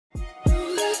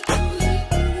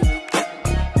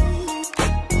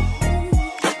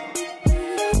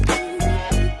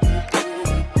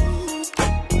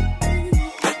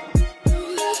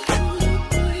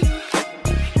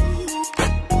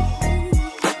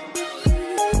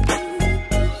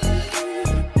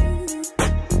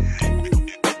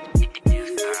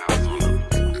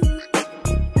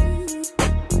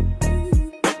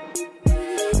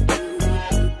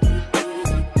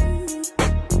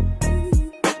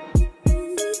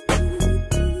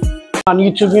on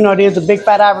YouTube. You know, it is a big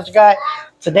fat average guy.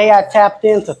 Today I tapped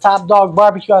into Top Dog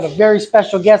Barbecue. I had a very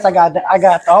special guest. I got the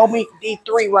homie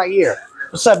D3 right here.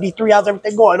 What's up, D3? How's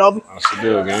everything going, homie? That's the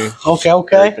deal, gang.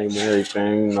 Okay.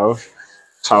 Everything, you know.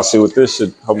 Trying to see what this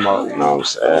shit come out, you know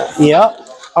what I'm saying? Yep.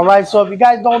 All right, so if you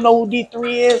guys don't know who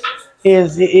D3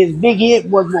 is, his big hit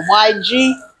was with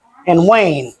YG and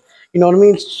Wayne. You know what I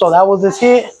mean? So that was his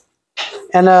hit.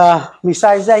 And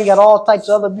besides that, he got all types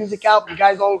of other music out. You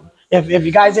guys don't, if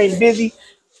you guys ain't busy,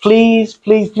 please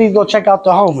go check out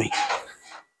the homie.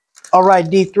 All right,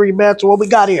 D3, man. So what we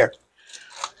got here?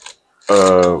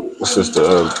 What's this,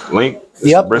 the link?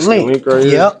 Yep, link right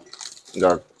here. Yep.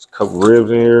 Got a couple ribs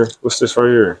in here. What's this right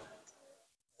here?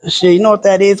 Shit, you know what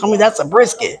that is, homie? That's a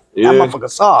brisket. Yeah. That motherfucker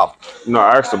soft. No,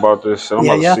 I asked about this shit. I'm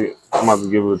about to see. I'm about to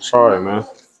give it a try, man.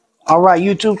 All right,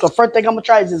 YouTube. The first thing I'm gonna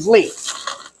try is this link.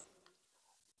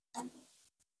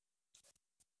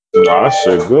 Nah, that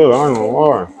shit good. I ain't gonna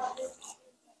lie.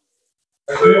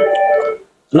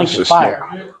 Link is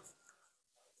fire.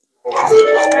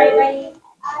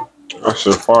 That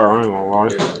shit fire. I ain't gonna lie.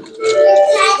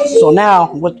 So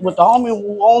now, with the homie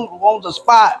who owns the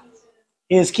spot,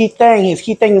 his key thing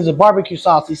is a barbecue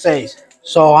sauce, he says.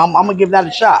 So I'm gonna give that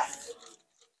a shot.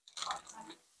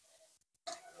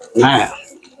 Man.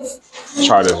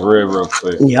 Try this rib real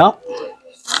quick. Yep.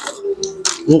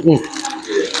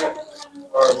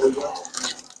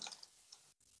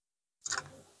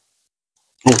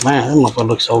 Oh man, that motherfucker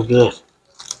looks so good.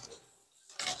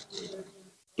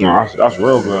 No, that's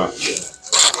real good.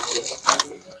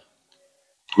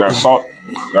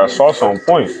 That sauce on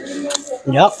point.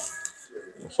 Yep.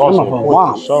 Sauce on point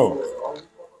for sure.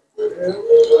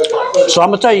 So I'm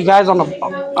gonna tell you guys on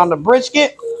the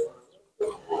brisket,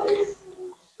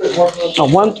 a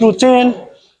 1 through 10,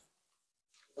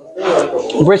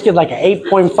 brisket like an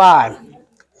 8.5.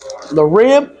 The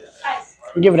rib,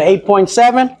 give it an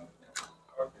 8.7,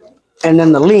 and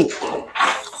then the link.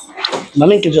 The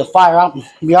link is just fire.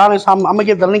 To be honest, I'm gonna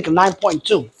give the link a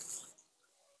 9.2.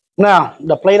 Now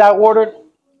the plate I ordered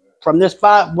from this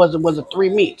spot was a 3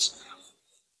 meats.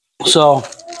 So,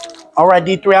 all right,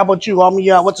 D3, how about you,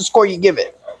 homie? What's the score you give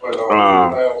it?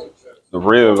 The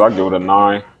ribs, I give it a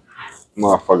 9.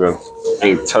 Motherfucker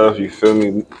ain't tough, you feel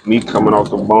me? Meat coming off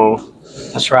the bone.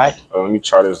 That's right. Let me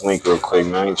try this link real quick,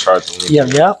 man. Let me try the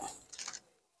link. Yep.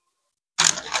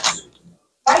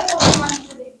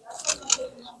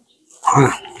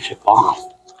 Shit bomb.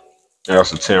 Yeah,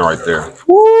 that's a 10 right there.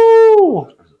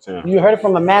 Woo! That's a 10. You heard it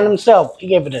from the man himself. He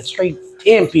gave it a straight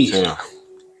 10 piece. 10.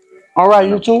 All right,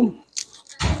 YouTube.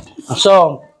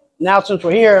 So now since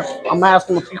we're here, I'm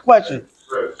asking a few questions.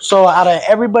 So out of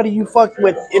everybody you fucked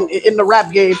with in the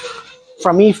rap game,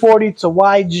 from E40 to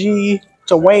YG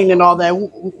to Wayne and all that,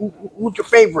 who's your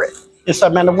favorite? It's a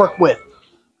man to work with.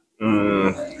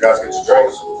 You guys get your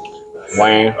drinks?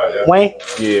 Wayne. Wayne?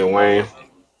 Yeah, Wayne.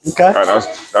 Okay.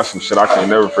 That's some shit I can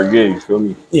never forget, you feel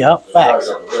me? Yeah, facts.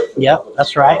 Yep,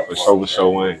 that's right. For sure,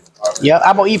 Wayne. Yeah,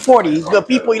 how about E40? He's good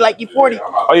people. You like E40?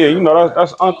 Oh yeah, you know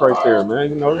that's Unc right there, man.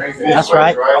 You know. That's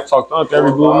right. I talk to Unc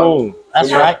every blue moon.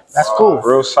 That's right. That's cool.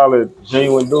 Real solid,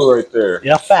 genuine dude right there.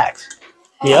 Yeah, facts.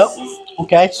 Yep.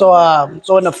 Okay,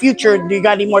 so in the future, do you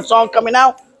got any more songs coming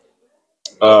out?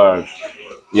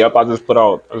 Yep. I just put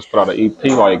out an EP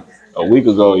like a week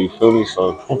ago. You feel me?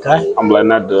 So okay, I'm letting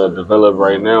that develop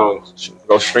right now.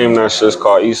 Go stream that shit. It's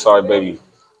called Eastside Baby.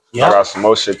 Yeah. I got some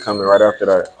more shit coming right after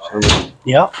that.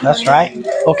 Yep, that's right.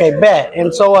 Okay, bet.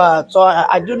 And so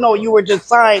I do know you were just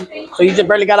signed, so you just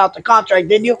barely got out the contract,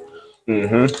 didn't you?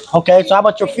 Mm-hmm. Okay, so how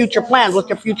about your future plans? What's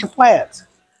your future plans?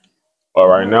 Well,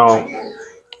 right now,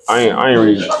 I ain't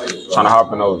really trying to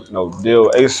hop in no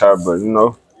deal ASAP, but you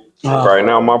know, right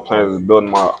now my plan is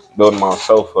building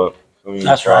myself up.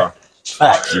 That's right.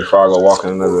 Facts. Before I go walk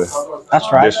in another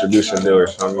distribution deal or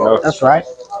something, you know. That's right.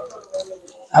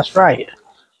 That's right.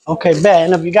 Okay, bet.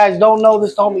 And if you guys don't know,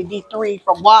 this homie D3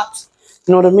 from Watts,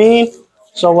 you know what I mean?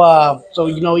 So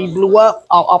you know, he blew up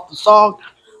off the song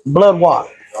Blood Walk.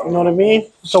 You know what I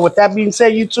mean? So with that being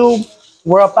said, YouTube,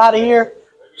 we're up out of here.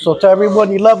 So to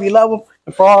everyone you love them.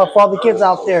 And for all the kids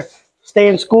out there, stay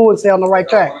in school and stay on the right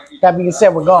track. That being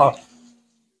said, we're gone.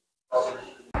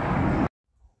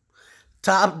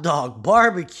 Top Dog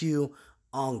Barbecue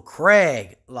on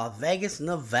Craig, Las Vegas,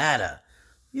 Nevada.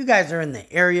 You guys are in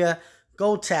the area,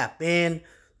 go tap in.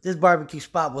 This barbecue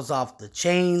spot was off the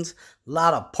chains. A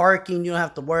lot of parking. You don't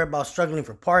have to worry about struggling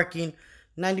for parking.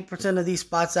 90% of these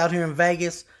spots out here in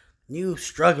Vegas, you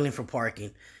struggling for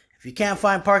parking. If you can't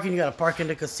find parking, you got to park in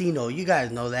the casino. You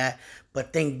guys know that.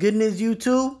 But thank goodness,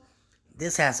 YouTube,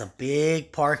 this has a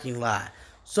big parking lot.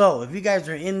 So if you guys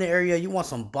are in the area, you want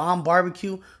some bomb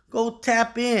barbecue, go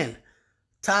tap in.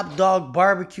 Top Dog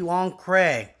Barbecue on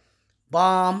Craig.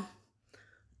 Bomb.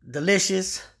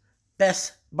 Delicious.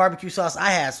 Best barbecue sauce I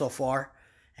had so far.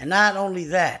 And not only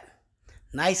that,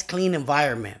 nice clean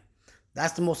environment.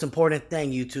 That's the most important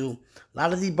thing, YouTube. A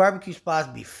lot of these barbecue spots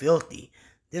be filthy.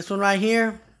 This one right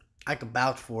here, I could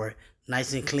vouch for it.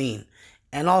 Nice and clean.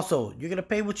 And also, you're going to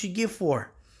pay what you get for it.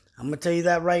 I'm going to tell you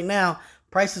that right now.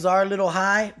 Prices are a little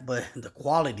high, but the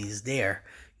quality is there.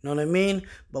 You know what I mean?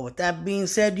 But with that being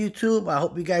said, YouTube, I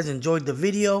hope you guys enjoyed the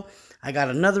video. I got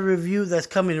another review that's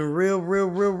coming in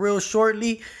real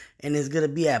shortly. And it's going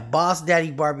to be at Boss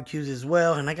Daddy Barbecues as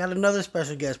well. And I got another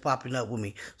special guest popping up with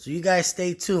me. So you guys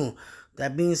stay tuned.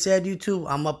 That being said, YouTube,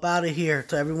 I'm up out of here.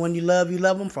 To everyone you love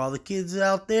them. For all the kids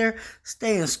out there,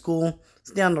 stay in school,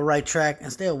 stay on the right track,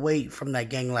 and stay away from that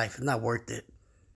gang life. It's not worth it.